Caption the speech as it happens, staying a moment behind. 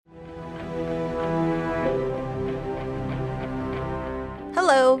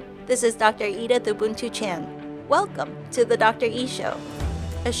This is Dr. Edith Ubuntu Chan. Welcome to the Dr. E Show,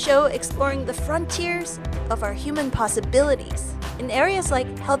 a show exploring the frontiers of our human possibilities in areas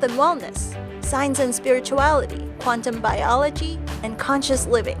like health and wellness, science and spirituality, quantum biology, and conscious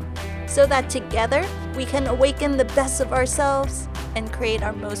living, so that together we can awaken the best of ourselves and create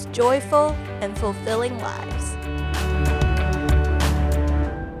our most joyful and fulfilling lives.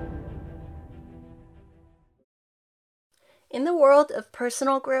 In the world of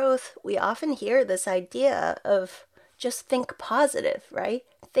personal growth, we often hear this idea of just think positive, right?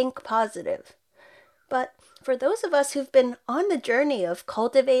 Think positive. But for those of us who've been on the journey of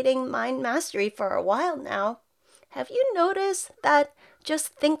cultivating mind mastery for a while now, have you noticed that just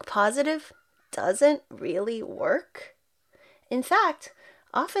think positive doesn't really work? In fact,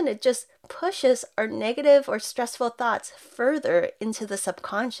 often it just pushes our negative or stressful thoughts further into the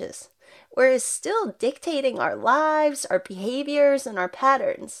subconscious, where it's still dictating our lives, our behaviors, and our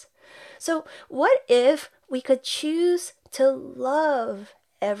patterns. So what if we could choose to love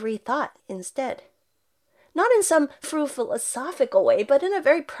every thought instead? Not in some philosophical way, but in a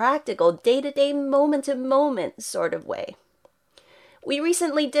very practical, day-to-day, moment-to-moment sort of way. We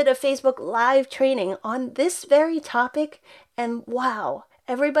recently did a Facebook Live training on this very topic, and wow,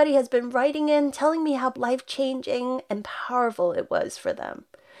 everybody has been writing in, telling me how life-changing and powerful it was for them.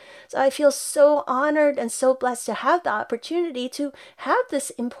 So I feel so honored and so blessed to have the opportunity to have this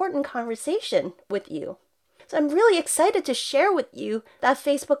important conversation with you. So I'm really excited to share with you that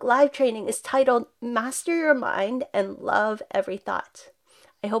Facebook Live training is titled Master Your Mind and Love Every Thought.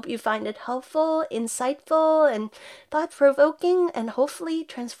 I hope you find it helpful, insightful, and thought-provoking, and hopefully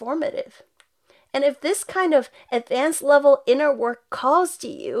transformative. And if this kind of advanced level inner work calls to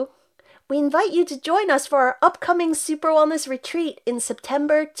you, we invite you to join us for our upcoming Super Wellness Retreat in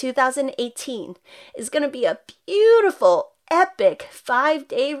September 2018. It's going to be a beautiful, epic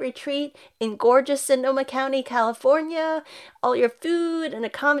 5-day retreat in gorgeous Sonoma County, California. All your food and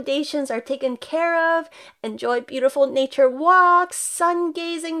accommodations are taken care of. Enjoy beautiful nature walks, sun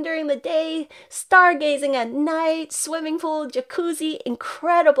gazing during the day, stargazing at night, swimming pool, jacuzzi,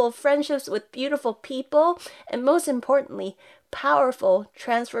 incredible friendships with beautiful people, and most importantly, powerful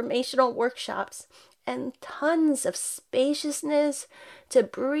transformational workshops and tons of spaciousness to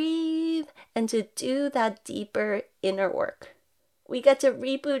breathe and to do that deeper inner work. We get to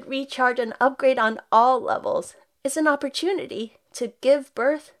reboot, recharge, and upgrade on all levels. It's an opportunity to give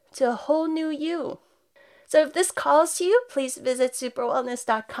birth to a whole new you. So if this calls to you, please visit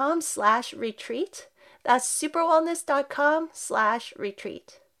superwellness.com/retreat. That's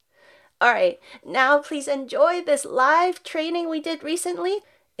superwellness.com/retreat. All right, now please enjoy this live training we did recently.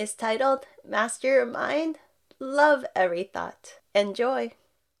 It's titled Master Your Mind, Love Every Thought. Enjoy.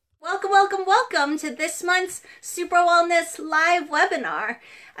 Welcome to this month's Super Wellness live webinar.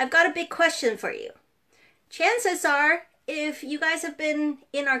 I've got a big question for you. Chances are, if you guys have been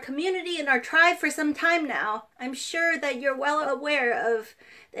in our community, in our tribe for some time now, I'm sure that you're well aware of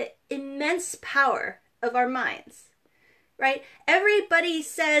the immense power of our minds. Right? Everybody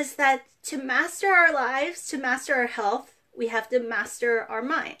says that to master our lives, to master our health, we have to master our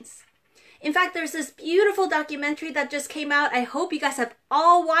minds. In fact, there's this beautiful documentary that just came out. I hope you guys have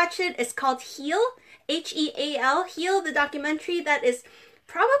all watched it. It's called Heal, H-E-A-L, Heal, the documentary that is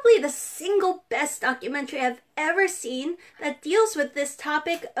probably the single best documentary I've ever seen that deals with this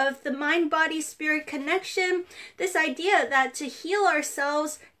topic of the mind-body-spirit connection, this idea that to heal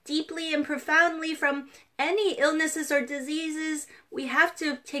ourselves deeply and profoundly from any illnesses or diseases, we have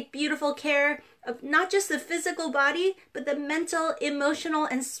to take beautiful care of not just the physical body, but the mental, emotional,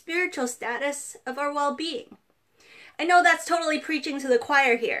 and spiritual status of our well-being. I know that's totally preaching to the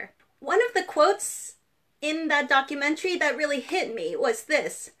choir here. One of the quotes in that documentary that really hit me was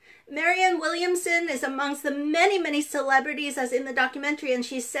this. Marianne Williamson is amongst the many celebrities as in the documentary, and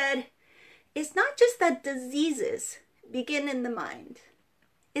she said, "It's not just that diseases begin in the mind.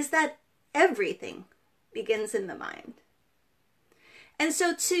 Is that everything begins in the mind." And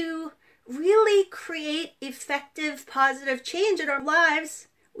so to really create effective, positive change in our lives,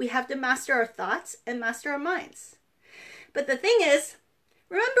 we have to master our thoughts and master our minds. But the thing is,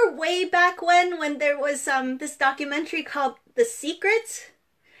 remember way back when there was this documentary called The Secret?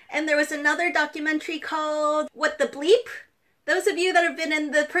 And there was another documentary called What the Bleep? Those of you that have been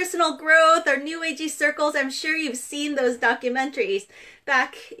in the personal growth or new agey circles, I'm sure you've seen those documentaries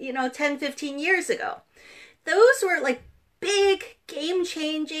back, 10, 15 years ago. Those were like big,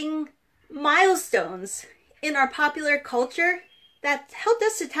 game-changing milestones in our popular culture that helped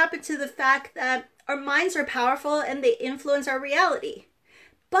us to tap into the fact that our minds are powerful and they influence our reality.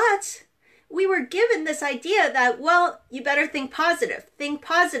 But we we were given this idea that, well, you better think positive. Think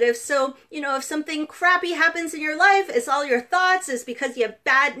positive. So, if something crappy happens in your life, it's all your thoughts. It's because you have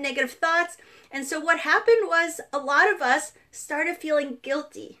bad negative thoughts. And so what happened was a lot of us started feeling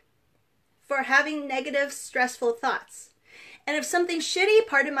guilty for having negative, stressful thoughts. And if something shitty,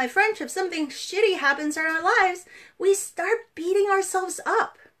 pardon my French, if something shitty happens in our lives, we start beating ourselves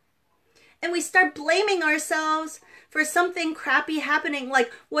up. And we start blaming ourselves for something crappy happening, like,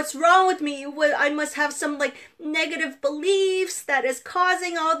 what's wrong with me? I must have some negative beliefs that is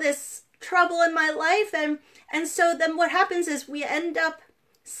causing all this trouble in my life. And so then what happens is we end up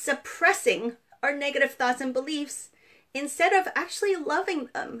suppressing our negative thoughts and beliefs instead of actually loving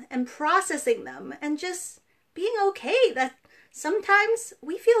them and processing them and just being okay that sometimes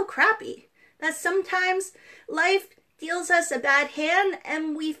we feel crappy, that sometimes life deals us a bad hand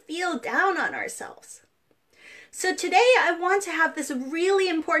and we feel down on ourselves. So today I want to have this really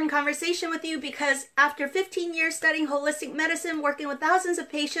important conversation with you because after 15 years studying holistic medicine, working with thousands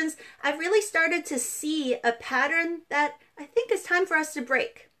of patients, I've really started to see a pattern that I think is time for us to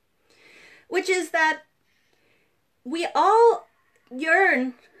break, which is that we all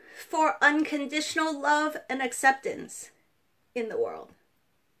yearn for unconditional love and acceptance in the world.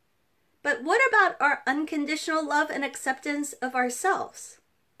 But what about our unconditional love and acceptance of ourselves?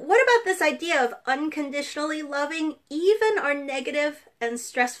 What about this idea of unconditionally loving even our negative and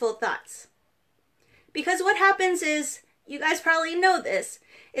stressful thoughts? Because what happens is, you guys probably know this,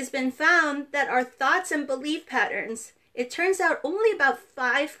 it's been found that our thoughts and belief patterns, it turns out only about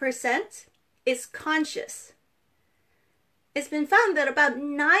 5% is conscious. It's been found that about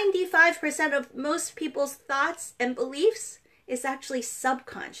 95% of most people's thoughts and beliefs is actually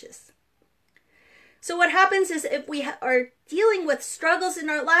subconscious. So what happens is if we are dealing with struggles in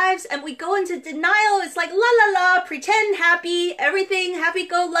our lives and we go into denial, it's like la la la, pretend happy, everything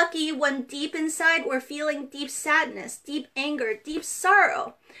happy-go-lucky, when deep inside we're feeling deep sadness, deep anger, deep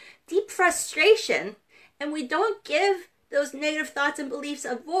sorrow, deep frustration, and we don't give those negative thoughts and beliefs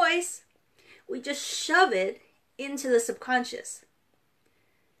a voice, we just shove it into the subconscious.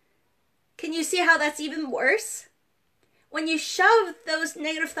 Can you see how that's even worse? When you shove those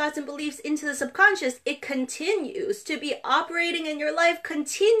negative thoughts and beliefs into the subconscious, it continues to be operating in your life,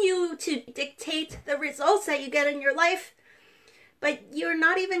 continue to dictate the results that you get in your life, but you're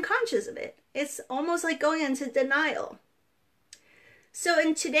not even conscious of it. It's almost like going into denial. So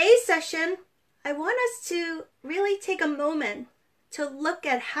in today's session, I want us to really take a moment to look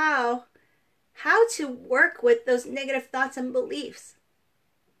at how to work with those negative thoughts and beliefs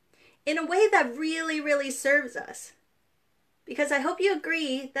in a way that really, really serves us. Because I hope you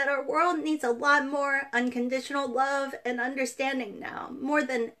agree that our world needs a lot more unconditional love and understanding now, more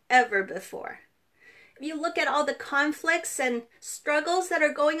than ever before. If you look at all the conflicts and struggles that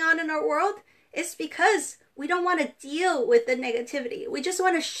are going on in our world, it's because we don't want to deal with the negativity. We just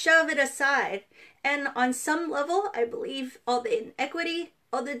want to shove it aside. And on some level, I believe all the inequity,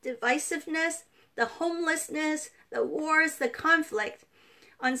 all the divisiveness, the homelessness, the wars, the conflict,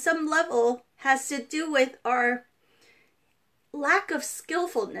 on some level has to do with our lack of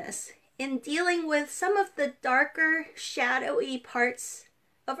skillfulness in dealing with some of the darker, shadowy parts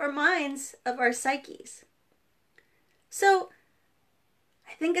of our minds, of our psyches. So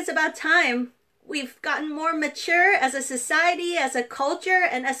I think it's about time we've gotten more mature as a society, as a culture,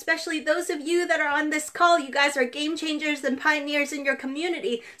 and especially those of you that are on this call, you guys are game changers and pioneers in your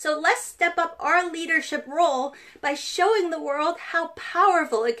community. So let's step up our leadership role by showing the world how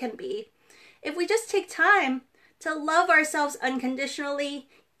powerful it can be if we just take time to love ourselves unconditionally,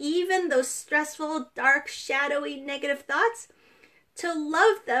 even those stressful, dark, shadowy, negative thoughts, to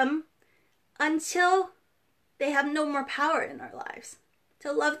love them until they have no more power in our lives,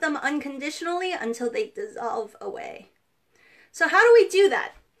 to love them unconditionally until they dissolve away. So how do we do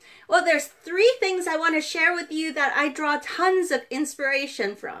that? Well, there's 3 things I want to share with you that I draw tons of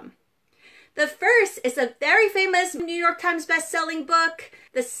inspiration from. The first is a very famous New York Times best-selling book,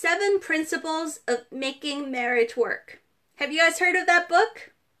 The 7 Principles of Making Marriage Work. Have you guys heard of that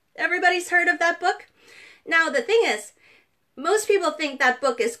book? Everybody's heard of that book? Now, the thing is, most people think that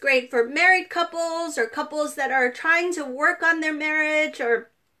book is great for married couples or couples that are trying to work on their marriage or,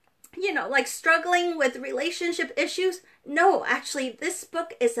 struggling with relationship issues. No, actually, this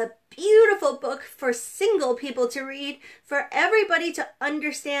book is a beautiful book for single people to read, for everybody to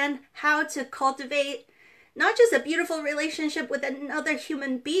understand how to cultivate not just a beautiful relationship with another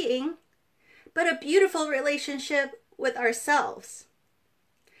human being, but a beautiful relationship with ourselves.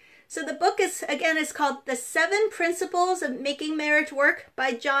 So the book is called The 7 Principles of Making Marriage Work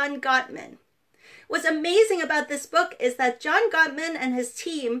by John Gottman, What's amazing about this book is that John Gottman and his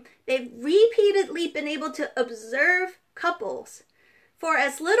team, they've repeatedly been able to observe couples for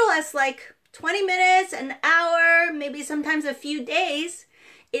as little as like 20 minutes, an hour, maybe sometimes a few days.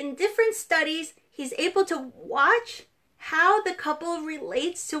 In different studies, he's able to watch how the couple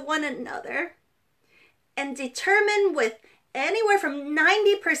relates to one another and determine with anywhere from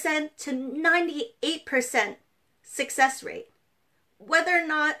 90% to 98% success rate whether or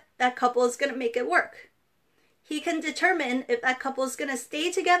not that couple is going to make it work. He can determine if that couple is going to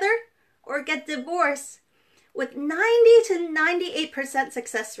stay together or get divorced with 90 to 98%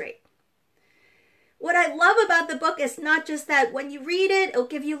 success rate. What I love about the book is not just that when you read it, it'll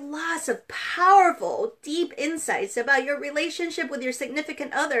give you lots of powerful, deep insights about your relationship with your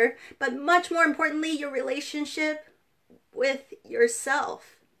significant other, but much more importantly, your relationship with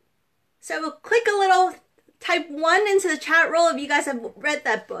yourself. So click a little type 1 into the chat roll if you guys have read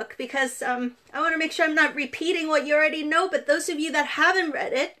that book, because I want to make sure I'm not repeating what you already know, but those of you that haven't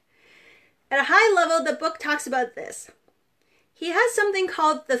read it, at a high level, the book talks about this. He has something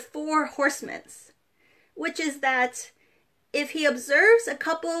called the 4 horsemen, which is that if he observes a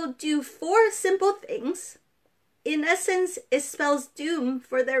couple do 4 simple things, in essence, it spells doom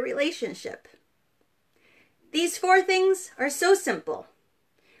for their relationship. These 4 things are so simple.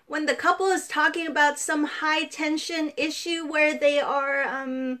 When the couple is talking about some high tension issue where they are,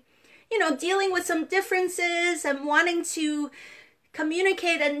 dealing with some differences and wanting to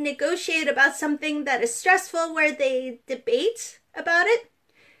communicate and negotiate about something that is stressful, where they debate about it,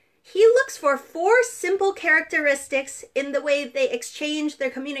 he looks for 4 simple characteristics in the way they exchange their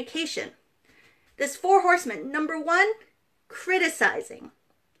communication. This 4 horsemen. Number 1, criticizing.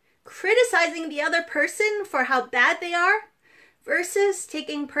 Criticizing the other person for how bad they are versus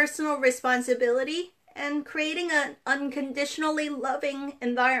taking personal responsibility and creating an unconditionally loving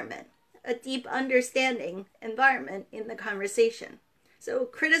environment, a deep understanding environment in the conversation. So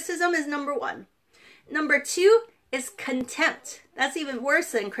criticism is number 1. Number 2 is contempt. That's even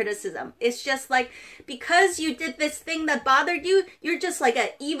worse than criticism. It's just like, because you did this thing that bothered you, you're just like an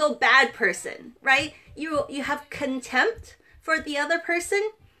evil bad person, right? You have contempt for the other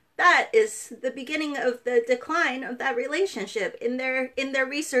person. That is the beginning of the decline of that relationship in their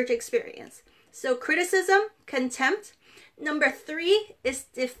research experience. So criticism, contempt. Number 3 is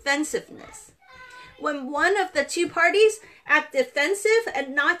defensiveness. When one of the 2 parties act defensive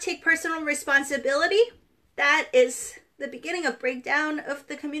and not take personal responsibility, that is the beginning of breakdown of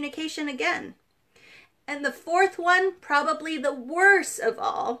the communication again. And the 4th one, probably the worst of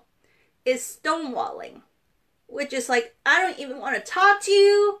all, is stonewalling, which is like, I don't even want to talk to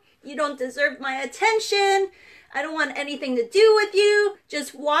you. You don't deserve my attention. I don't want anything to do with you.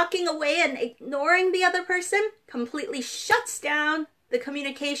 Just walking away and ignoring the other person completely shuts down the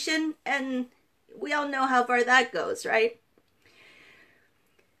communication, and we all know how far that goes, right?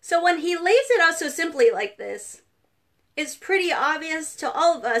 So when he lays it out so simply like this, it's pretty obvious to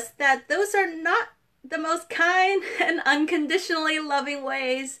all of us that those are not the most kind and unconditionally loving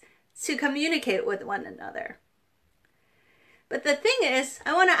ways to communicate with one another. But the thing is,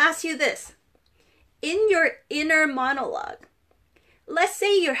 I want to ask you this. In your inner monologue, let's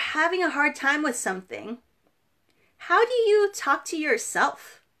say you're having a hard time with something, how do you talk to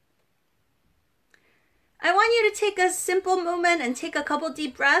yourself? I want you to take a simple moment and take a couple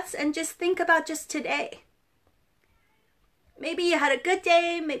deep breaths and just think about just today. Maybe you had a good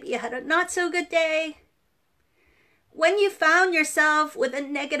day, maybe you had a not so good day. When you found yourself with a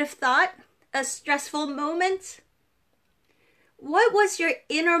negative thought, a stressful moment, what was your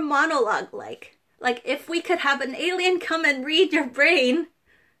inner monologue like? Like, if we could have an alien come and read your brain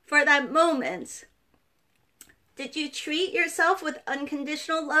for that moment, did you treat yourself with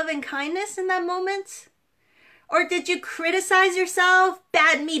unconditional love and kindness in that moment? Or did you criticize yourself,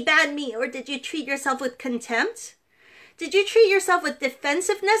 bad me, or did you treat yourself with contempt? Did you treat yourself with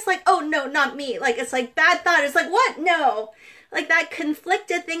defensiveness? Like, oh no, not me. Like, it's like bad thought. It's like, what? No. Like that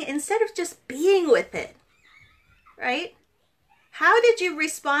conflicted thing, instead of just being with it, right? How did you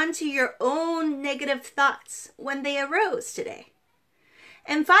respond to your own negative thoughts when they arose today?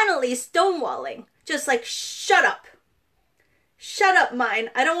 And finally, stonewalling. Just like, shut up. Shut up,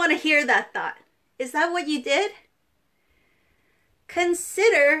 mind. I don't want to hear that thought. Is that what you did?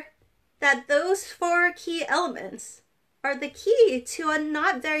 Consider that those 4 key elements are the key to a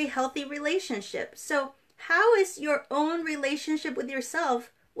not very healthy relationship. So how is your own relationship with yourself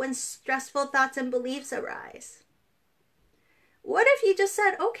when stressful thoughts and beliefs arise? What if you just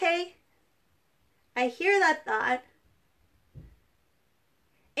said, okay, I hear that thought,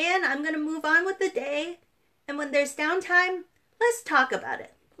 and I'm going to move on with the day, and when there's downtime, let's talk about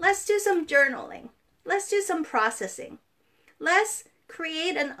it. Let's do some journaling. Let's do some processing. Let's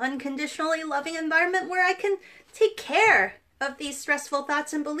create an unconditionally loving environment where I can take care of these stressful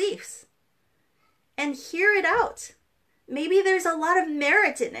thoughts and beliefs and hear it out. Maybe there's a lot of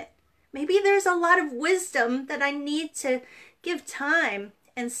merit in it. Maybe there's a lot of wisdom that I need to give time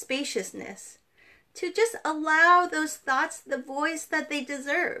and spaciousness to just allow those thoughts the voice that they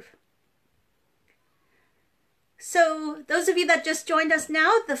deserve. So those of you that just joined us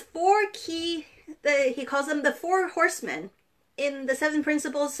now, he calls them the 4 horsemen in the 7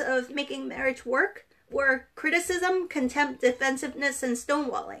 principles of making marriage work were criticism, contempt, defensiveness, and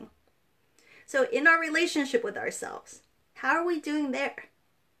stonewalling. So in our relationship with ourselves, how are we doing there?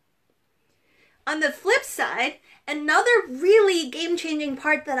 On the flip side, another really game-changing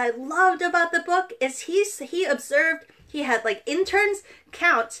part that I loved about the book is he observed, he had like interns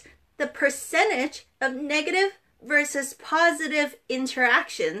count the percentage of negative versus positive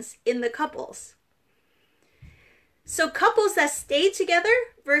interactions in the couples. So couples that stay together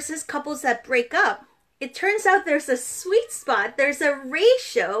versus couples that break up, it turns out there's a sweet spot, there's a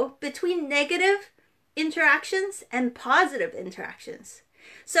ratio between negative interactions and positive interactions.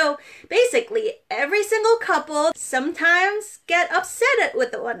 So basically, every single couple sometimes get upset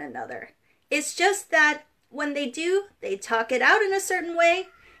with one another. It's just that when they do, they talk it out in a certain way,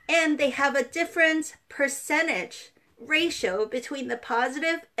 and they have a different percentage ratio between the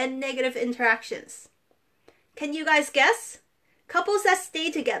positive and negative interactions. Can you guys guess? Couples that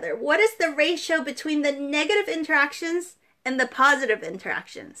stay together, what is the ratio between the negative interactions and the positive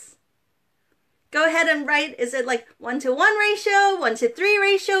interactions? Go ahead and write, is it like 1-to-1 ratio, 1-to-3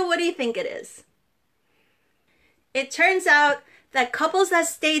 ratio? What do you think it is? It turns out that couples that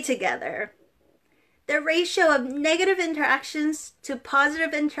stay together, the ratio of negative interactions to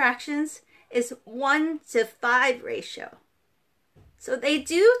positive interactions is 1-to-5 ratio. So they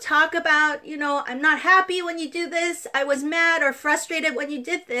do talk about, I'm not happy when you do this, I was mad or frustrated when you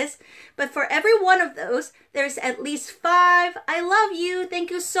did this, but for every one of those, there's at least 5, I love you, thank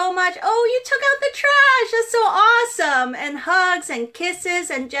you so much, oh, you took out the trash, that's so awesome, and hugs and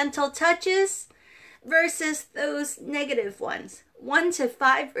kisses and gentle touches, versus those negative ones,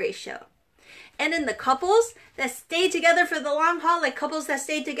 1-to-5 ratio. And in the couples that stay together for the long haul, like couples that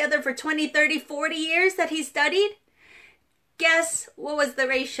stayed together for 20, 30, 40 years that he studied, guess what was the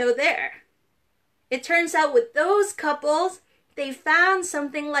ratio there? It turns out with those couples, they found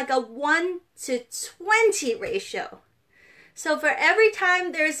something like a 1-to-20 ratio. So for every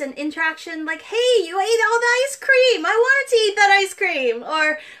time there's an interaction like, hey, you ate all the ice cream, I wanted to eat that ice cream,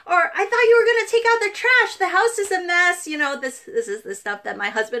 or I thought you were going to take out the trash, the house is a mess, this is the stuff that my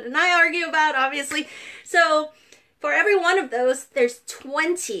husband and I argue about, obviously. So for every one of those, there's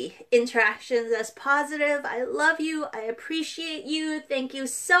 20 interactions as positive. I love you. I appreciate you. Thank you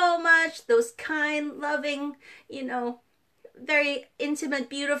so much. Those kind, loving, very intimate,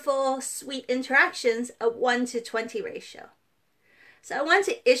 beautiful, sweet interactions, a 1-to-20 ratio. So I want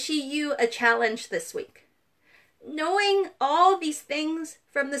to issue you a challenge this week. Knowing all these things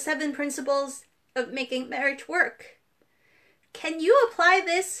from the 7 principles of making marriage work, can you apply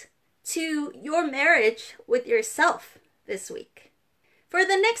this to your marriage with yourself this week? For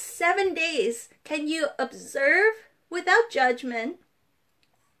the next 7 days, can you observe without judgment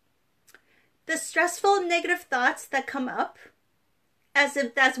the stressful negative thoughts that come up as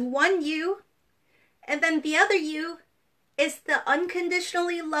if that's one you, and then the other you is the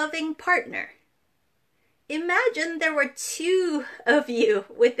unconditionally loving partner? Imagine there were 2 of you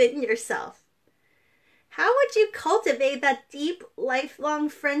within yourself. How would you cultivate that deep, lifelong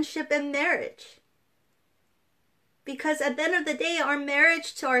friendship and marriage? Because at the end of the day, our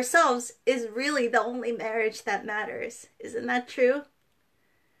marriage to ourselves is really the only marriage that matters. Isn't that true?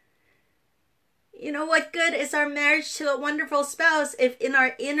 What good is our marriage to a wonderful spouse if in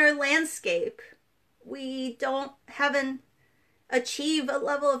our inner landscape we haven't achieved a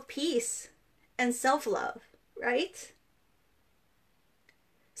level of peace and self-love, right?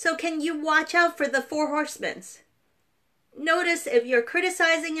 So can you watch out for the 4 horsemen? Notice if you're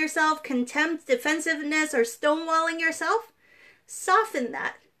criticizing yourself, contempt, defensiveness, or stonewalling yourself. Soften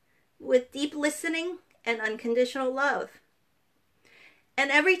that with deep listening and unconditional love. And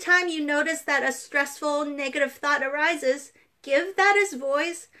every time you notice that a stressful, negative thought arises, give that its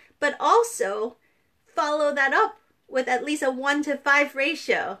voice, but also follow that up with at least a 1-to-5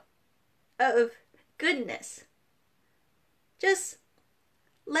 ratio of goodness. Just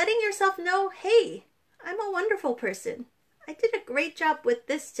letting yourself know, hey, I'm a wonderful person. I did a great job with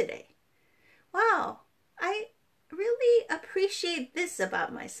this today. Wow, I really appreciate this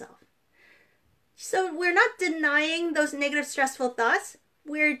about myself. So we're not denying those negative, stressful thoughts.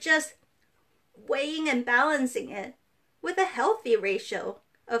 We're just weighing and balancing it with a healthy ratio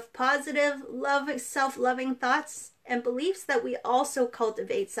of positive, self-loving thoughts and beliefs that we also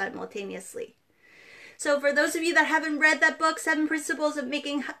cultivate simultaneously. So for those of you that haven't read that book, 7 Principles of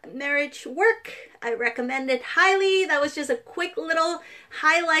Making Marriage Work, I recommend it highly. That was just a quick little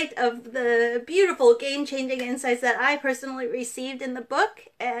highlight of the beautiful game-changing insights that I personally received in the book,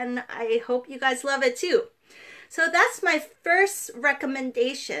 and I hope you guys love it too. So that's my first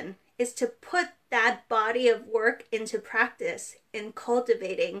recommendation, is to put that body of work into practice in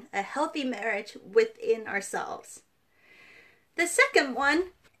cultivating a healthy marriage within ourselves. The second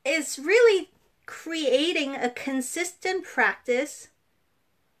one is really creating a consistent practice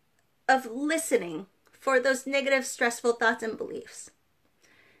of listening for those negative, stressful thoughts and beliefs.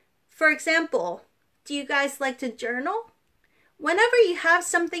 For example, do you guys like to journal? Whenever you have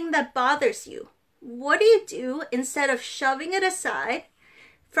something that bothers you, what do you do instead of shoving it aside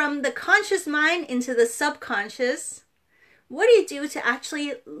from the conscious mind into the subconscious? What do you do to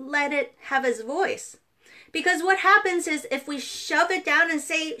actually let it have its voice? Because what happens is, if we shove it down and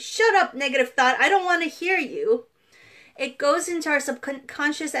say, shut up, negative thought, I don't want to hear you, it goes into our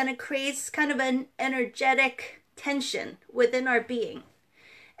subconscious and it creates kind of an energetic tension within our being.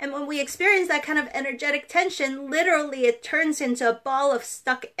 And when we experience that kind of energetic tension, literally it turns into a ball of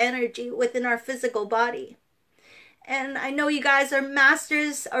stuck energy within our physical body. And I know you guys are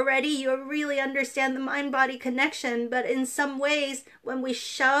masters already. You really understand the mind-body connection. But in some ways, when we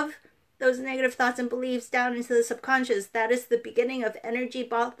shove those negative thoughts and beliefs down into the subconscious, that is the beginning of energy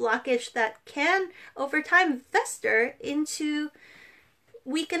blockage that can, over time, fester into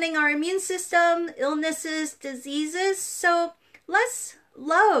weakening our immune system, illnesses, diseases. So let's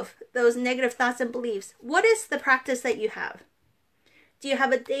love those negative thoughts and beliefs. What is the practice that you have? Do you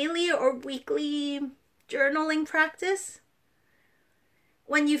have a daily or weekly journaling practice?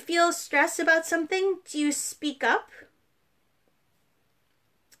 When you feel stressed about something, do you speak up?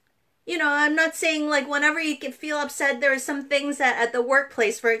 You know, I'm not saying like whenever you can feel upset, there are some things that at the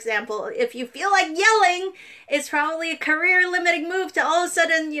workplace, for example, if you feel like yelling, it's probably a career limiting move to all of a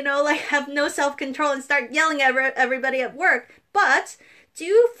sudden, you know, like have no self-control and start yelling at everybody at work. But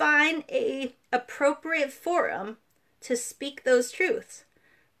do find a appropriate forum to speak those truths.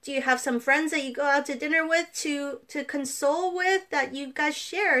 Do you have some friends that you go out to dinner with to console with, that you guys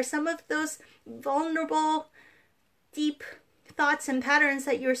share some of those vulnerable, deep thoughts and patterns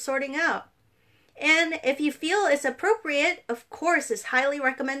that you're sorting out? And if you feel it's appropriate, of course, it's highly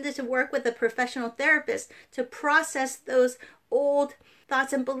recommended to work with a professional therapist to process those old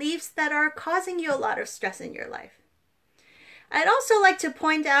thoughts and beliefs that are causing you a lot of stress in your life. I'd also like to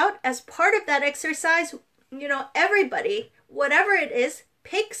point out, as part of that exercise, you know, everybody, whatever it is,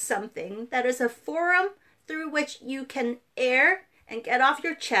 pick something that is a forum through which you can air and get off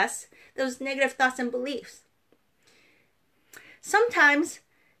your chest those negative thoughts and beliefs. Sometimes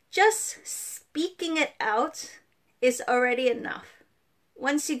just speaking it out is already enough.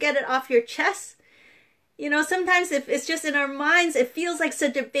 Once you get it off your chest, you know, sometimes if it's just in our minds, it feels like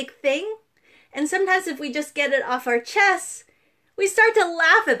such a big thing. And sometimes if we just get it off our chest, we start to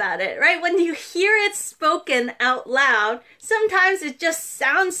laugh about it, right? When you hear it spoken out loud, sometimes it just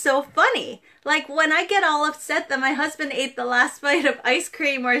sounds so funny. Like when I get all upset that my husband ate the last bite of ice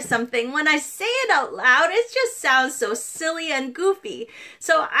cream or something, when I say it out loud, it just sounds so silly and goofy.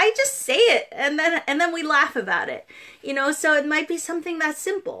 So I just say it and then we laugh about it. You know, so it might be something that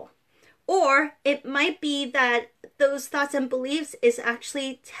simple. Or it might be that those thoughts and beliefs is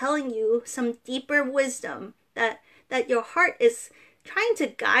actually telling you some deeper wisdom that your heart is trying to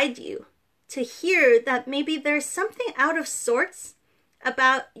guide you to hear, that maybe there's something out of sorts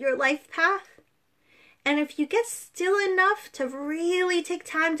about your life path. And if you get still enough to really take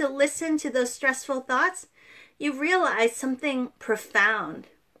time to listen to those stressful thoughts, you realize something profound.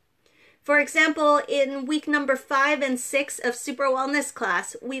 For example, in week number 5 and 6 of Super Wellness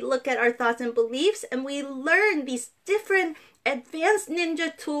class, we look at our thoughts and beliefs and we learn these different advanced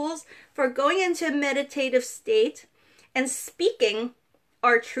ninja tools for going into a meditative state and speaking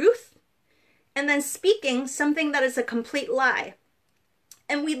our truth, and then speaking something that is a complete lie.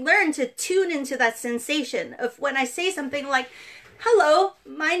 And we learn to tune into that sensation of when I say something like, hello,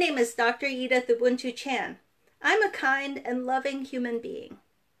 my name is Dr. Edith Ubuntu Chan. I'm a kind and loving human being.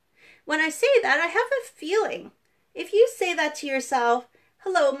 When I say that, I have a feeling. If you say that to yourself,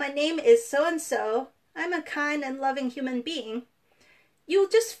 hello, my name is so-and-so, I'm a kind and loving human being, you'll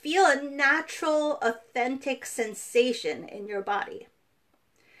just feel a natural, authentic sensation in your body.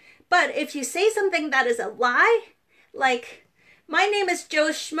 But if you say something that is a lie, like, my name is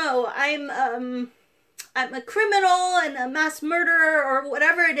Joe Schmo, I'm I'm a criminal and a mass murderer, or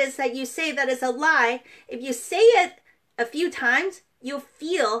whatever it is that you say that is a lie, if you say it a few times, you'll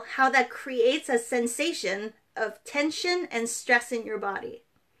feel how that creates a sensation of tension and stress in your body.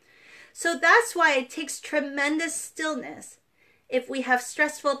 So that's why it takes tremendous stillness if we have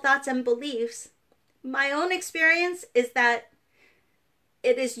stressful thoughts and beliefs. My own experience is that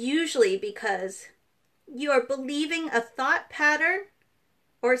it is usually because you are believing a thought pattern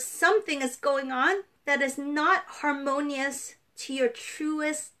or something is going on that is not harmonious to your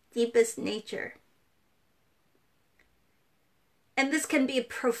truest, deepest nature. And this can be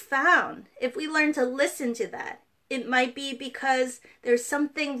profound if we learn to listen to that. It might be because there's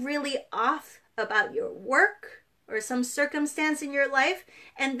something really off about your work or some circumstance in your life,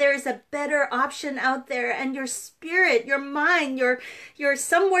 and there's a better option out there, and your spirit, your mind, your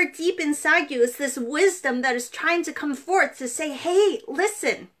somewhere deep inside you is this wisdom that is trying to come forth to say, hey,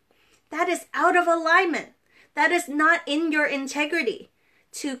 listen, that is out of alignment. That is not in your integrity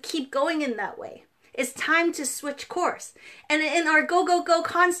to keep going in that way. It's time to switch course. And in our go, go, go,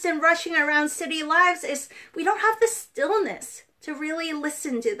 constant rushing around city lives, we don't have the stillness to really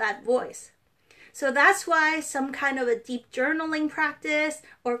listen to that voice. So that's why some kind of a deep journaling practice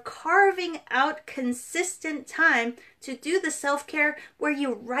or carving out consistent time to do the self-care where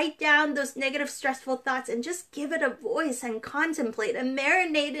you write down those negative, stressful thoughts and just give it a voice and contemplate and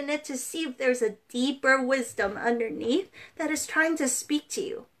marinate in it to see if there's a deeper wisdom underneath that is trying to speak to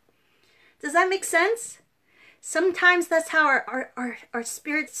you. Does that make sense? Sometimes that's how our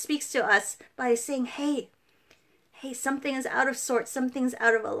spirit speaks to us, by saying, hey, something is out of sorts, something's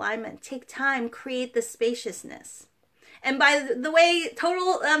out of alignment. Take time, create the spaciousness. And by the way,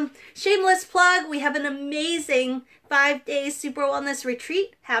 total shameless plug, we have an amazing 5-day super wellness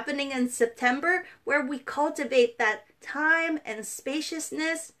retreat happening in September where we cultivate that time and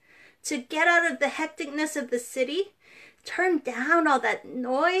spaciousness to get out of the hecticness of the city, turn down all that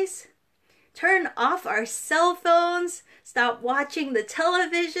noise, turn off our cell phones, stop watching the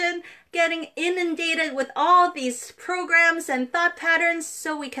television, getting inundated with all these programs and thought patterns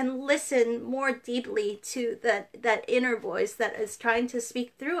so we can listen more deeply to that inner voice that is trying to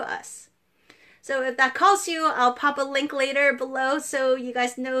speak through us. So if that calls you, I'll pop a link later below so you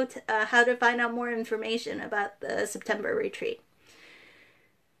guys know how to find out more information about the September retreat.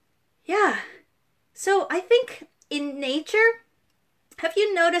 Yeah, so I think in nature, have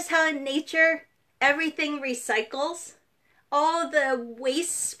you noticed how in nature everything recycles? All the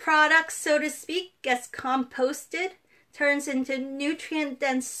waste products, so to speak, gets composted, turns into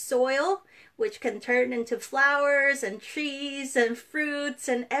nutrient-dense soil, which can turn into flowers and trees and fruits,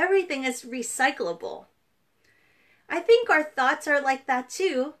 and everything is recyclable. I think our thoughts are like that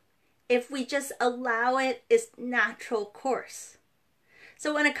too, if we just allow it its natural course.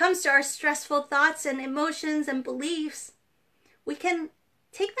 So when it comes to our stressful thoughts and emotions and beliefs, we can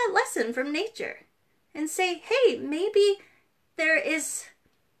take that lesson from nature and say, hey, maybe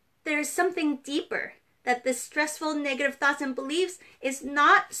there's something deeper, that this stressful negative thoughts and beliefs is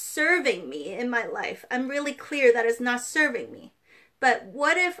not serving me in my life. I'm really clear that it's not serving me. But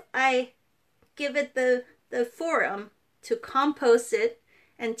what if I give it the forum to compost it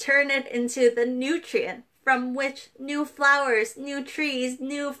and turn it into the nutrient from which new flowers, new trees,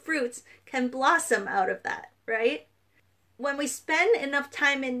 new fruits can blossom out of that, right? When we spend enough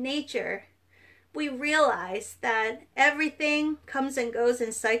time in nature, we realize that everything comes and goes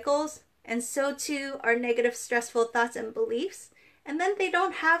in cycles, and so too are negative, stressful thoughts and beliefs. And then they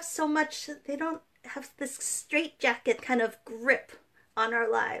don't have this straitjacket kind of grip on our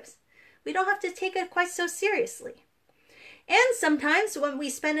lives. We don't have to take it quite so seriously. And sometimes when we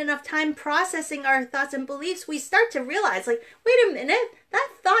spend enough time processing our thoughts and beliefs, we start to realize, like, wait a minute, that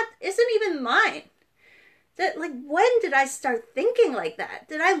thought isn't even mine. When did I start thinking like that?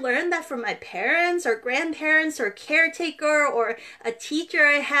 Did I learn that from my parents or grandparents or caretaker or a teacher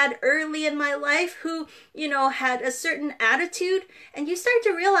I had early in my life who, had a certain attitude? And you start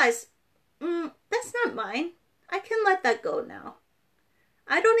to realize, that's not mine. I can let that go now.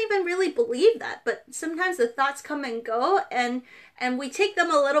 I don't even really believe that, but sometimes the thoughts come and go, and we take them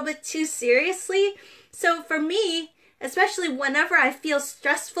a little bit too seriously. So for me, especially whenever I feel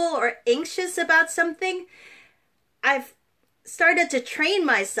stressful or anxious about something, I've started to train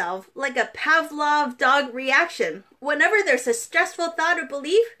myself like a Pavlov dog reaction. Whenever there's a stressful thought or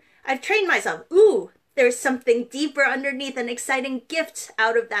belief, I've trained myself, there's something deeper underneath, an exciting gift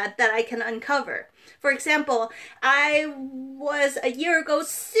out of that I can uncover. For example, I was a year ago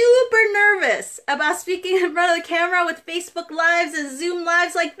super nervous about speaking in front of the camera with Facebook Lives and Zoom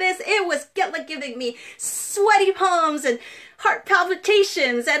Lives like this. It was giving me sweaty palms and heart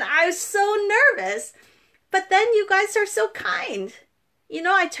palpitations, and I was so nervous. But then you guys are so kind. You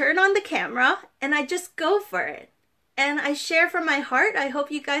know, I turn on the camera and I just go for it. And I share from my heart. I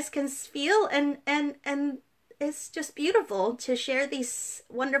hope you guys can feel, and it's just beautiful to share these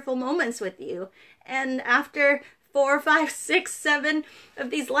wonderful moments with you. And after 4, 5, 6, 7 of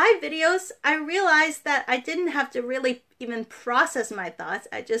these live videos, I realized that I didn't have to really even process my thoughts.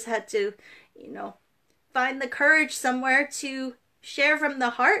 I just had to, find the courage somewhere to share from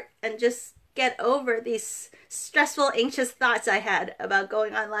the heart and just get over these stressful, anxious thoughts I had about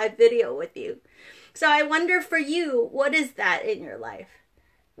going on live video with you. So I wonder for you, what is that in your life?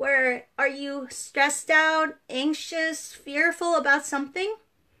 Where are you stressed out, anxious, fearful about something?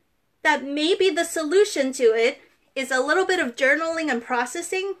 That maybe the solution to it is a little bit of journaling and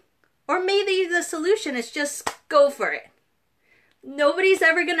processing, or maybe the solution is just go for it. Nobody's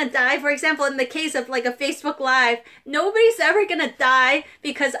ever gonna die. For example, in the case of like a Facebook Live, nobody's ever gonna die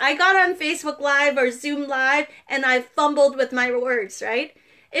because I got on Facebook Live or Zoom Live and I fumbled with my words, right?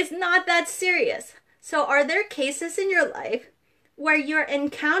 It's not that serious. So are there cases in your life where you're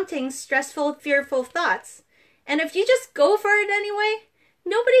encountering stressful, fearful thoughts? And if you just go for it anyway,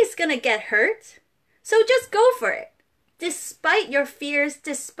 nobody's gonna get hurt. So just go for it. Despite your fears,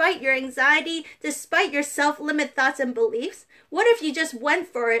 despite your anxiety, despite your self-limit thoughts and beliefs, what if you just went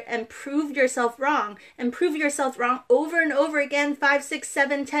for it and proved yourself wrong, and prove yourself wrong over and over again, 5, 6,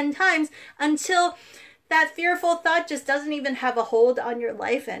 7, 10 times, until that fearful thought just doesn't even have a hold on your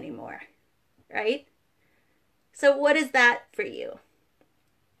life anymore, right? So what is that for you?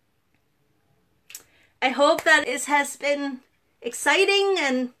 I hope that it has been exciting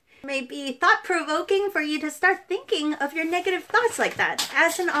and maybe thought-provoking for you to start thinking of your negative thoughts like that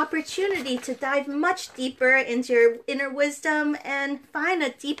as an opportunity to dive much deeper into your inner wisdom and find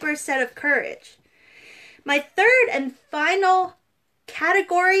a deeper set of courage. My third and final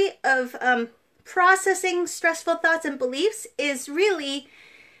category of processing stressful thoughts and beliefs is really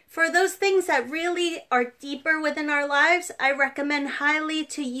for those things that really are deeper within our lives. I recommend highly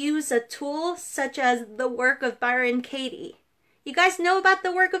to use a tool such as the work of Byron Katie. You guys know about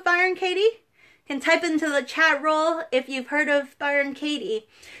the work of Byron Katie? You can type into the chat roll if you've heard of Byron Katie.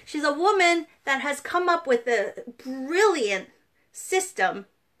 She's a woman that has come up with a brilliant system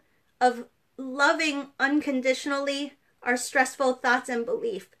of loving unconditionally our stressful thoughts and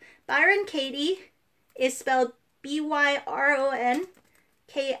beliefs. Byron Katie is spelled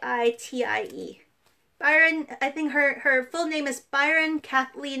Byron-Katie. Byron, I think her full name is Byron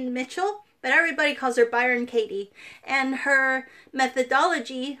Kathleen Mitchell, but everybody calls her Byron Katie. And her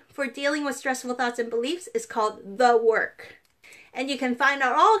methodology for dealing with stressful thoughts and beliefs is called The Work. And you can find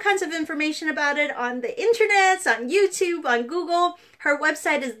out all kinds of information about it on the internet, on YouTube, on Google. Her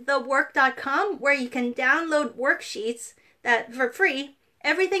website is thework.com, where you can download worksheets that for free.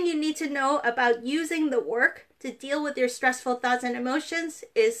 Everything you need to know about using the work to deal with your stressful thoughts and emotions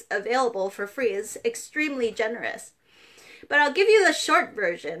is available for free. It's extremely generous. But I'll give you the short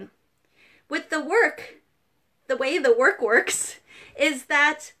version. With the work, the way the work works is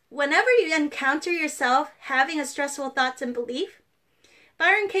that whenever you encounter yourself having a stressful thoughts and belief,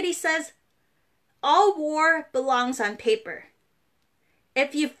 Byron Katie says, all war belongs on paper.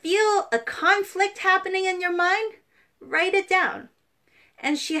 If you feel a conflict happening in your mind, write it down.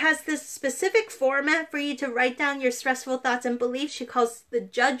 And she has this specific format for you to write down your stressful thoughts and beliefs. She calls the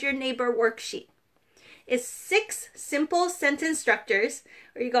Judge Your Neighbor worksheet. It's 6 simple sentence structures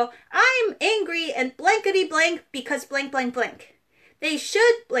where you go, I'm angry and blankety blank because blank blank blank. They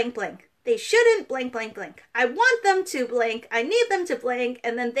should blank blank. They shouldn't blank blank blank. I want them to blank. I need them to blank.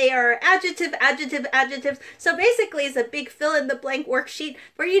 And then they are adjective, adjective, adjectives. So basically it's a big fill in the blank worksheet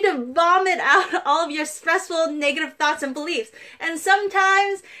for you to vomit out all of your stressful negative thoughts and beliefs. And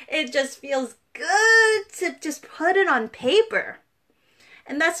sometimes it just feels good to just put it on paper.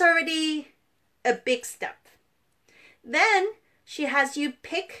 And that's already a big step. Then she has you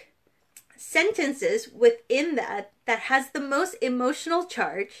pick sentences within that has the most emotional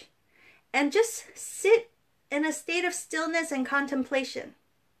charge and just sit in a state of stillness and contemplation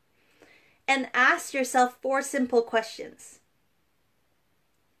and ask yourself 4 simple questions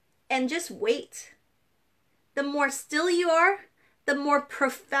and just wait. The more still you are, the more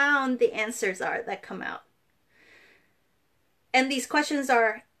profound the answers are that come out. And these questions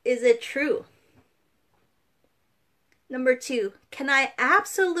are, is it true? Number 2, can I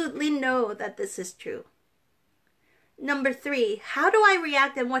absolutely know that this is true? Number 3, how do I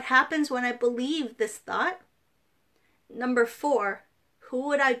react and what happens when I believe this thought? Number 4, who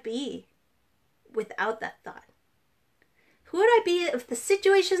would I be without that thought? Who would I be if the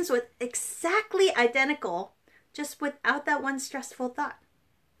situations were exactly identical, just without that one stressful thought?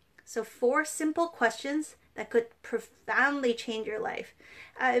 So 4 simple questions that could profoundly change your life.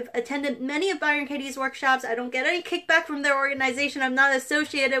 I've attended many of Byron Katie's workshops. I don't get any kickback from their organization. I'm not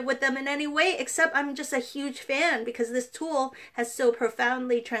associated with them in any way, except I'm just a huge fan because this tool has so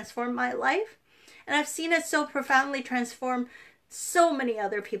profoundly transformed my life. And I've seen it so profoundly transform so many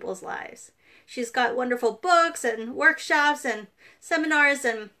other people's lives. She's got wonderful books and workshops and seminars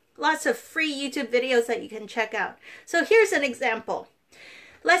and lots of free YouTube videos that you can check out. So here's an example.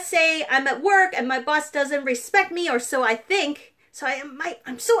 Let's say I'm at work and my boss doesn't respect me, or so I think. So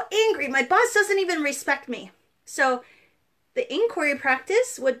I'm so angry. My boss doesn't even respect me. So the inquiry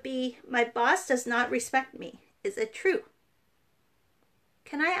practice would be, my boss does not respect me. Is it true?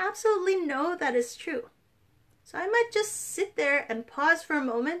 Can I absolutely know that is true? So I might just sit there and pause for a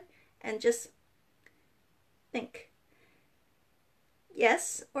moment and just think.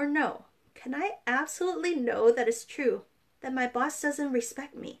 Yes or no? Can I absolutely know that it's true that my boss doesn't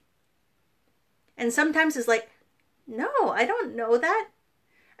respect me? And sometimes it's like, no, I don't know that.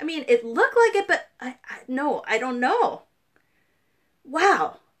 I mean, it looked like it, but no, I don't know.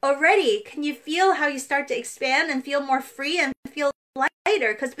 Wow. Already, can you feel how you start to expand and feel more free and feel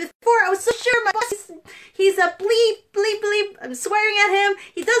lighter? Because before I was so sure my boss, he's a bleep, bleep, bleep. I'm swearing at him.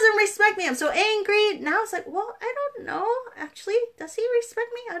 He doesn't respect me. I'm so angry. Now it's like, well, I don't know. Actually, does he respect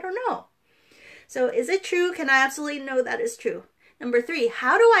me? I don't know. So is it true? Can I absolutely know that is true? Number 3,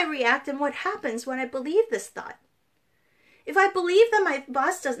 how do I react and what happens when I believe this thought? If I believe that my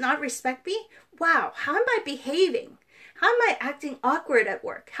boss does not respect me, wow, how am I behaving? How am I acting awkward at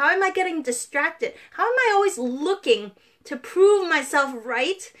work? How am I getting distracted? How am I always looking to prove myself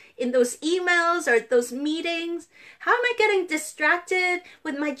right in those emails or those meetings? How am I getting distracted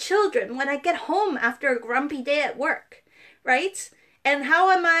with my children when I get home after a grumpy day at work, right? And how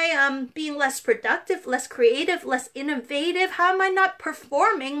am I being less productive, less creative, less innovative? How am I not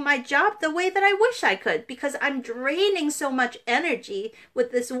performing my job the way that I wish I could? Because I'm draining so much energy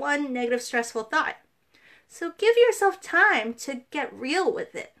with this one negative, stressful thought. So give yourself time to get real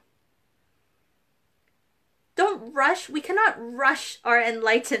with it. Don't rush. We cannot rush our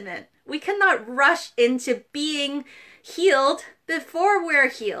enlightenment. We cannot rush into being healed before we're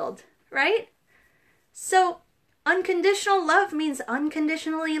healed, right? So unconditional love means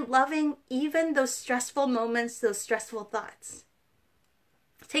unconditionally loving even those stressful moments, those stressful thoughts.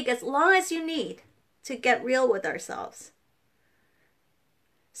 Take as long as you need to get real with ourselves.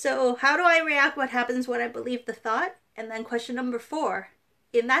 So how do I react? What happens when I believe the thought? And then question number 4,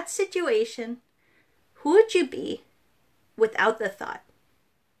 in that situation, who would you be without the thought?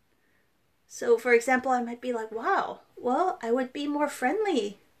 So for example, I might be like, wow, well, I would be more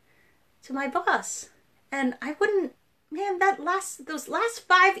friendly to my boss. And I wouldn't, man, those last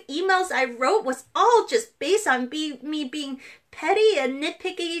 5 emails I wrote was all just based on me being petty and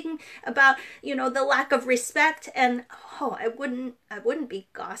nitpicking about, the lack of respect. And I wouldn't be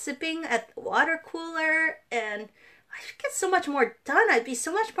gossiping at the water cooler, and I should get so much more done. I'd be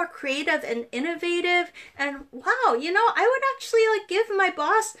so much more creative and innovative. And wow, I would actually give my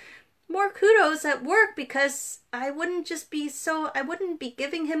boss more kudos at work, because I wouldn't be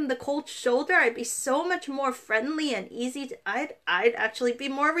giving him the cold shoulder. I'd be so much more friendly and easy. I'd actually be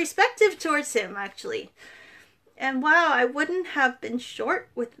more respectful towards him, actually. And wow, I wouldn't have been short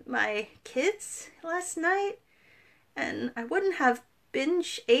with my kids last night. And I wouldn't have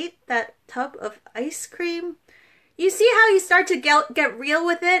binge ate that tub of ice cream. You see how you start to get real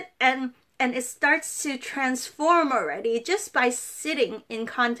with it, and it starts to transform already just by sitting in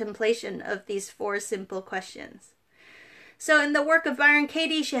contemplation of these 4 simple questions. So in the work of Byron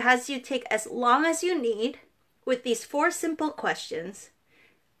Katie, she has you take as long as you need with these 4 simple questions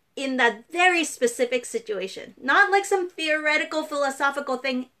in that very specific situation. Not like some theoretical, philosophical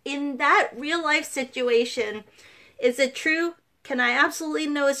thing. In that real life situation, is it true? Can I absolutely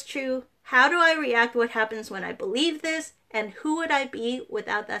know it's true? How do I react? What happens when I believe this? And who would I be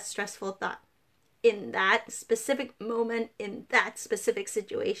without that stressful thought in that specific moment, in that specific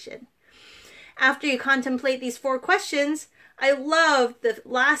situation? After you contemplate these 4 questions, I love the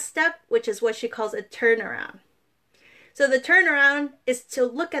last step, which is what she calls a turnaround. So the turnaround is to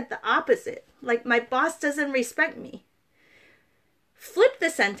look at the opposite, like my boss doesn't respect me. Flip the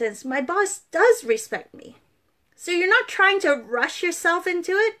sentence, my boss does respect me. So you're not trying to rush yourself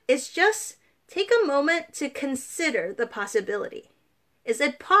into it. It's just take a moment to consider the possibility. Is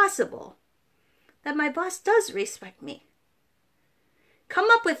it possible that my boss does respect me? Come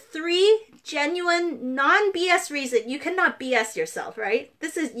up with 3 genuine, non-BS reasons. You cannot BS yourself, right?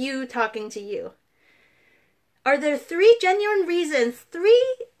 This is you talking to you. Are there 3 genuine reasons,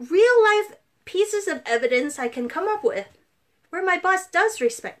 3 real-life pieces of evidence I can come up with where my boss does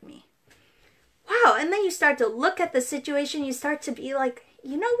respect me? wow. And then you start to look at the situation. You start to be like,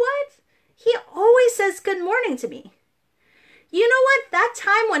 you know what? He always says good morning to me. You know what? That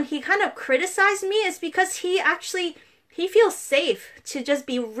time when he kind of criticized me is because he feels safe to just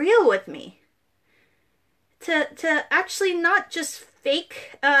be real with me. To actually not just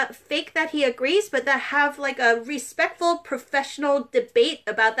fake that he agrees, but that have like a respectful professional debate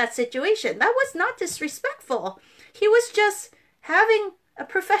about that situation. That was not disrespectful. He was just having a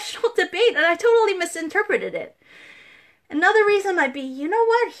professional debate, and I totally misinterpreted it. Another reason might be, you know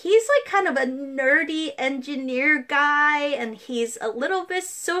what? He's like kind of a nerdy engineer guy, and he's a little bit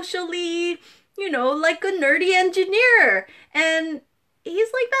socially, like a nerdy engineer. And he's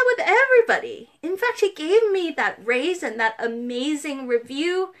like that with everybody. In fact, he gave me that raise and that amazing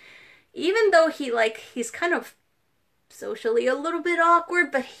review, even though he's kind of socially a little bit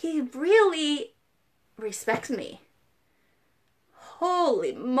awkward, but he really respects me.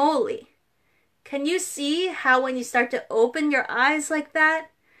 Holy moly. Can you see how when you start to open your eyes like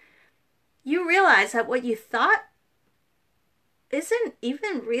that, you realize that what you thought isn't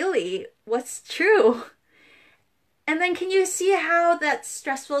even really what's true? And then can you see how that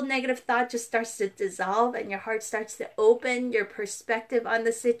stressful negative thought just starts to dissolve and your heart starts to open, your perspective on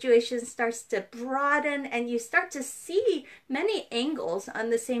the situation starts to broaden, and you start to see many angles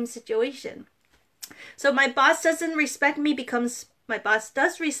on the same situation. So my boss doesn't respect me becomes my boss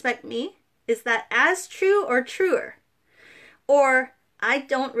does respect me. Is that as true or truer? Or I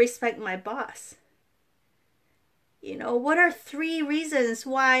don't respect my boss. What are 3 reasons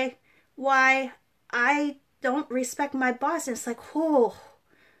why I don't respect my boss? And it's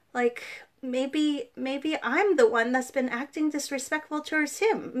like, maybe I'm the one that's been acting disrespectful towards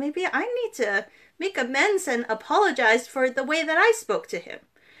him. Maybe I need to make amends and apologize for the way that I spoke to him.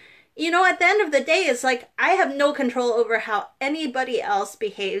 At the end of the day, it's like I have no control over how anybody else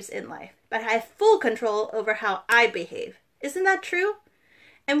behaves in life, but I have full control over how I behave. Isn't that true?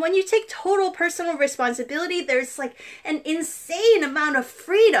 And when you take total personal responsibility, there's like an insane amount of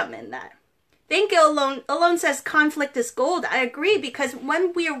freedom in that. Thank you alone says conflict is gold. I agree, because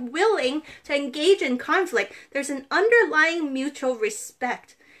when we are willing to engage in conflict, there's an underlying mutual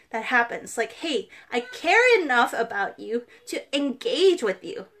respect that happens. Like, hey, I care enough about you to engage with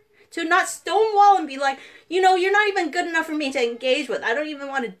you. To not stonewall and be like, you're not even good enough for me to engage with. I don't even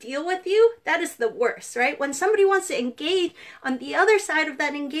want to deal with you. That is the worst, right? When somebody wants to engage, on the other side of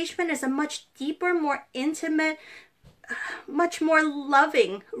that engagement is a much deeper, more intimate, much more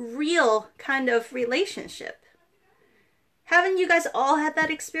loving, real kind of relationship. Haven't you guys all had that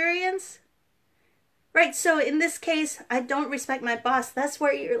experience? Right, so in this case, I don't respect my boss. That's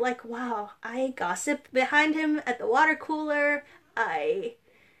where you're like, wow, I gossiped behind him at the water cooler. I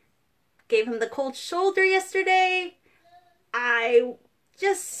gave him the cold shoulder yesterday. I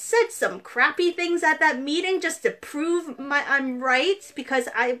just said some crappy things at that meeting just to prove I'm right, because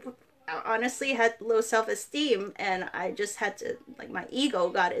I honestly had low self-esteem, and I just had to, my ego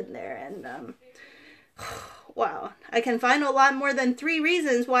got in there, and wow, I can find a lot more than 3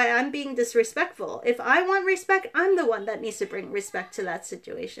 reasons why I'm being disrespectful. If I want respect, I'm the one that needs to bring respect to that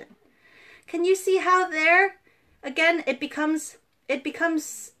situation. Can you see how there, again, it becomes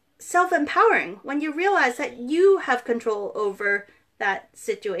self-empowering when you realize that you have control over that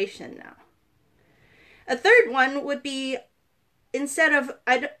situation now. A third one would be, instead of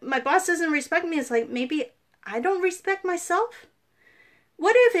my boss doesn't respect me, it's like maybe I don't respect myself.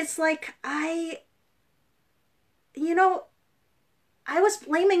 What if it's like I was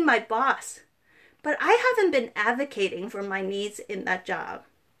blaming my boss, but I haven't been advocating for my needs in that job.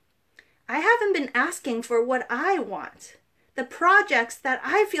 I haven't been asking for what I want, the projects that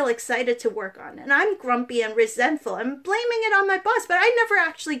I feel excited to work on, and I'm grumpy and resentful. I'm blaming it on my boss, but I never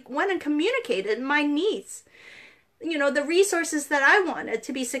actually went and communicated my needs, the resources that I wanted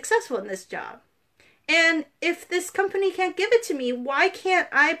to be successful in this job. And if this company can't give it to me, why can't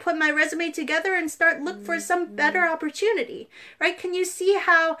I put my resume together and start look for some better opportunity, right? Can you see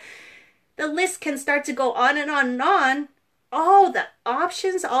how the list can start to go on and on and on? All the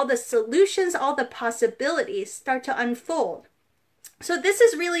options, all the solutions, all the possibilities start to unfold. So this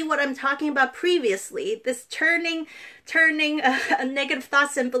is really what I'm talking about previously, this turning negative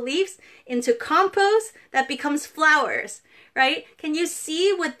thoughts and beliefs into compost that becomes flowers, right? Can you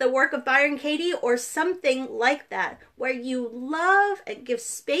see with the work of Byron Katie or something like that, where you love and give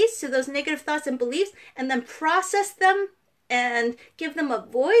space to those negative thoughts and beliefs and then process them and give them a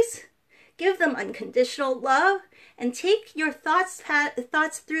voice, give them unconditional love, and take your thoughts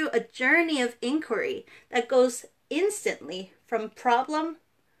through a journey of inquiry that goes instantly from problem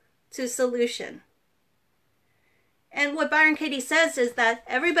to solution. And what Byron Katie says is that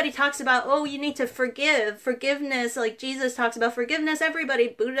everybody talks about, oh, you need to forgive, forgiveness, like Jesus talks about forgiveness, everybody,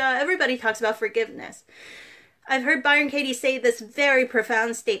 Buddha, everybody talks about forgiveness. I've heard Byron Katie say this very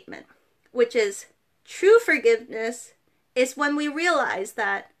profound statement, which is, true forgiveness is when we realize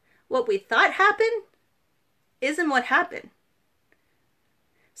that what we thought happened isn't what happened.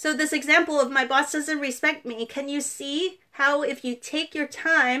 So this example of my boss doesn't respect me, can you see how if you take your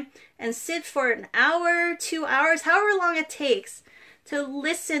time and sit for an hour, 2 hours, however long it takes to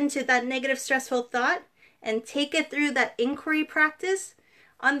listen to that negative, stressful thought and take it through that inquiry practice,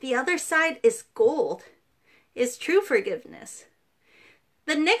 on the other side is gold, is true forgiveness.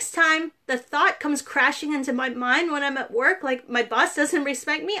 The next time the thought comes crashing into my mind when I'm at work, like my boss doesn't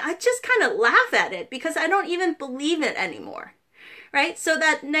respect me, I just kind of laugh at it because I don't even believe it anymore. Right? So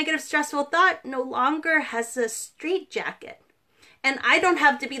that negative, stressful thought no longer has a straitjacket. And I don't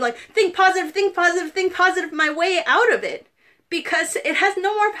have to be like, think positive, think positive, think positive my way out of it. Because it has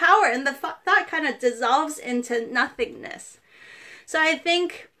no more power and the thought kind of dissolves into nothingness. So I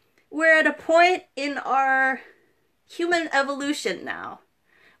think we're at a point in our human evolution now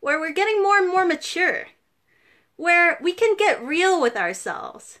where we're getting more and more mature. Where we can get real with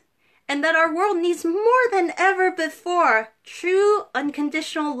ourselves. And that our world needs more than ever before true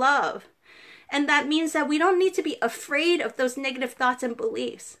unconditional love. And that means that we don't need to be afraid of those negative thoughts and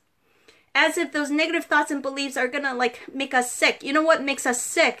beliefs. As if those negative thoughts and beliefs are gonna make us sick. You know what makes us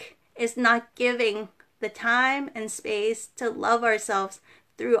sick is not giving the time and space to love ourselves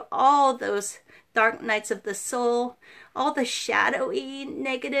through all those dark nights of the soul, all the shadowy,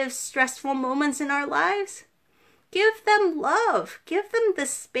 negative, stressful moments in our lives. Give them love. Give them the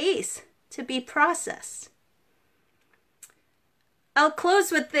space to be processed. I'll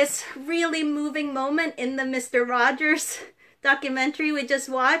close with this really moving moment in the Mr. Rogers documentary we just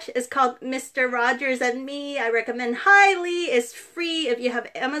watched. It's called Mr. Rogers and Me. I recommend highly. It's free if you have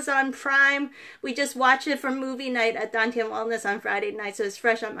Amazon Prime. We just watched it for movie night at Dantian Wellness on Friday night, so it's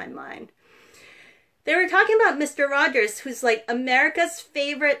fresh on my mind. They were talking about Mr. Rogers, who's like America's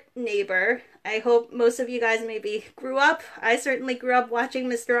favorite neighbor. I hope most of you guys maybe grew up. I certainly grew up watching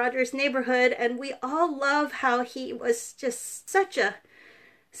Mr. Rogers' Neighborhood, and we all love how he was just such a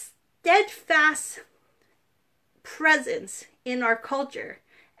steadfast presence in our culture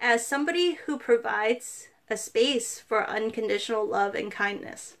as somebody who provides a space for unconditional love and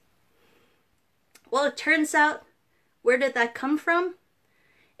kindness. Well, it turns out, where did that come from?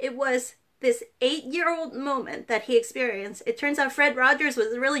 It was this 8-year-old moment that he experienced. It turns out Fred Rogers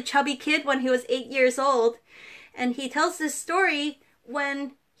was a really chubby kid when he was 8 years old. And he tells this story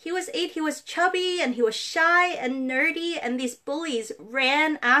when he was 8, he was chubby and he was shy and nerdy, and these bullies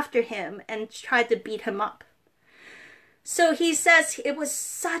ran after him and tried to beat him up. So he says it was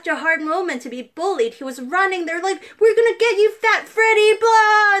such a hard moment to be bullied. He was running. They're like, we're going to get you, fat Freddy,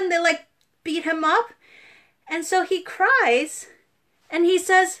 blah. And they beat him up. And so he cries and he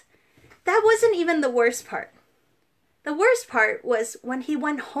says, that wasn't even the worst part. The worst part was when he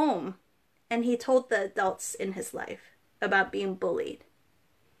went home and he told the adults in his life about being bullied.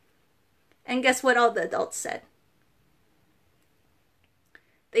 And guess what all the adults said?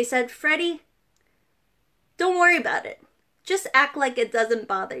 They said, Freddie, don't worry about it. Just act like it doesn't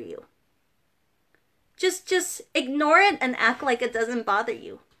bother you. Just ignore it and act like it doesn't bother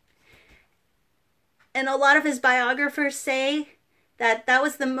you. And a lot of his biographers say that that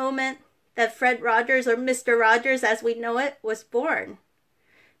was the moment that Fred Rogers, or Mr. Rogers as we know it, was born.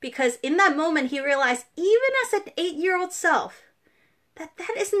 Because in that moment he realized, even as an 8-year-old self,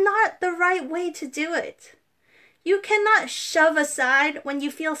 that is not the right way to do it. You cannot shove aside when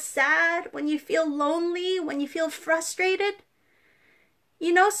you feel sad, when you feel lonely, when you feel frustrated.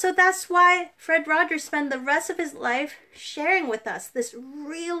 So that's why Fred Rogers spent the rest of his life sharing with us this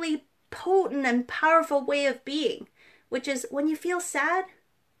really potent and powerful way of being, which is when you feel sad,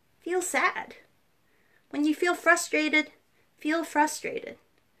 feel sad. When you feel frustrated, feel frustrated.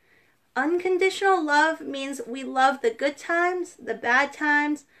 Unconditional love means we love the good times, the bad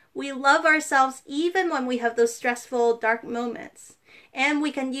times. We love ourselves even when we have those stressful, dark moments. And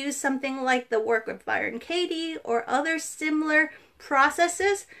we can use something like the work of Byron Katie or other similar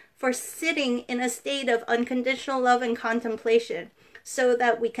processes for sitting in a state of unconditional love and contemplation, so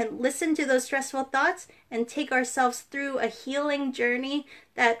that we can listen to those stressful thoughts and take ourselves through a healing journey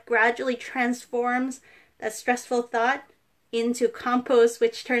that gradually transforms that stressful thought into compost,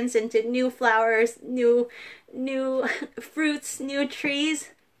 which turns into new flowers, new fruits, new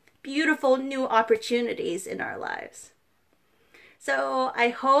trees, beautiful new opportunities in our lives. So I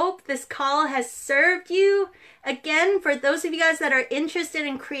hope this call has served you. Again, for those of you guys that are interested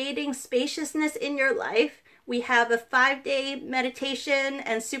in creating spaciousness in your life, We have a 5-day meditation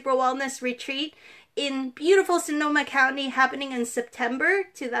and super wellness retreat in beautiful Sonoma County happening in September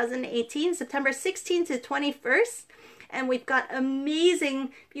 2018, September 16th to 21st. And we've got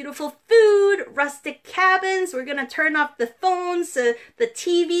amazing, beautiful food, rustic cabins. We're going to turn off the phones, the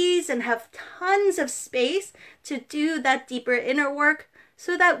TVs, and have tons of space to do that deeper inner work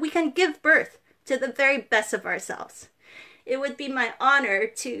so that we can give birth to the very best of ourselves. It would be my honor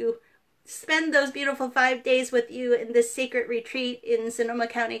to spend those beautiful 5 days with you in this sacred retreat in Sonoma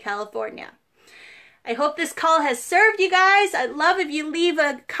County, California. I hope this call has served you guys. I'd love if you leave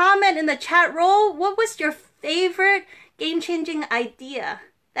a comment in the chat roll. What was your favorite game-changing idea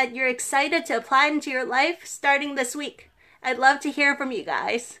that you're excited to apply into your life starting this week? I'd love to hear from you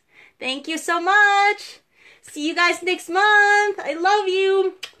guys. Thank you so much. See you guys next month. I love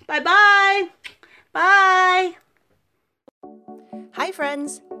you. Bye-bye. Bye. Hi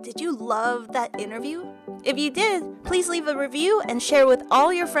friends, did you love that interview? If you did, please leave a review and share with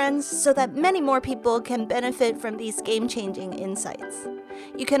all your friends so that many more people can benefit from these game-changing insights.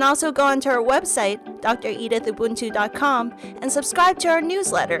 You can also go onto our website, dredithubuntu.com, and subscribe to our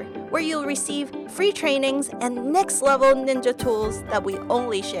newsletter, where you'll receive free trainings and next-level ninja tools that we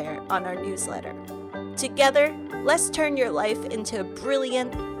only share on our newsletter. Together, let's turn your life into a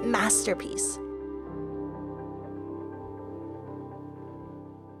brilliant masterpiece.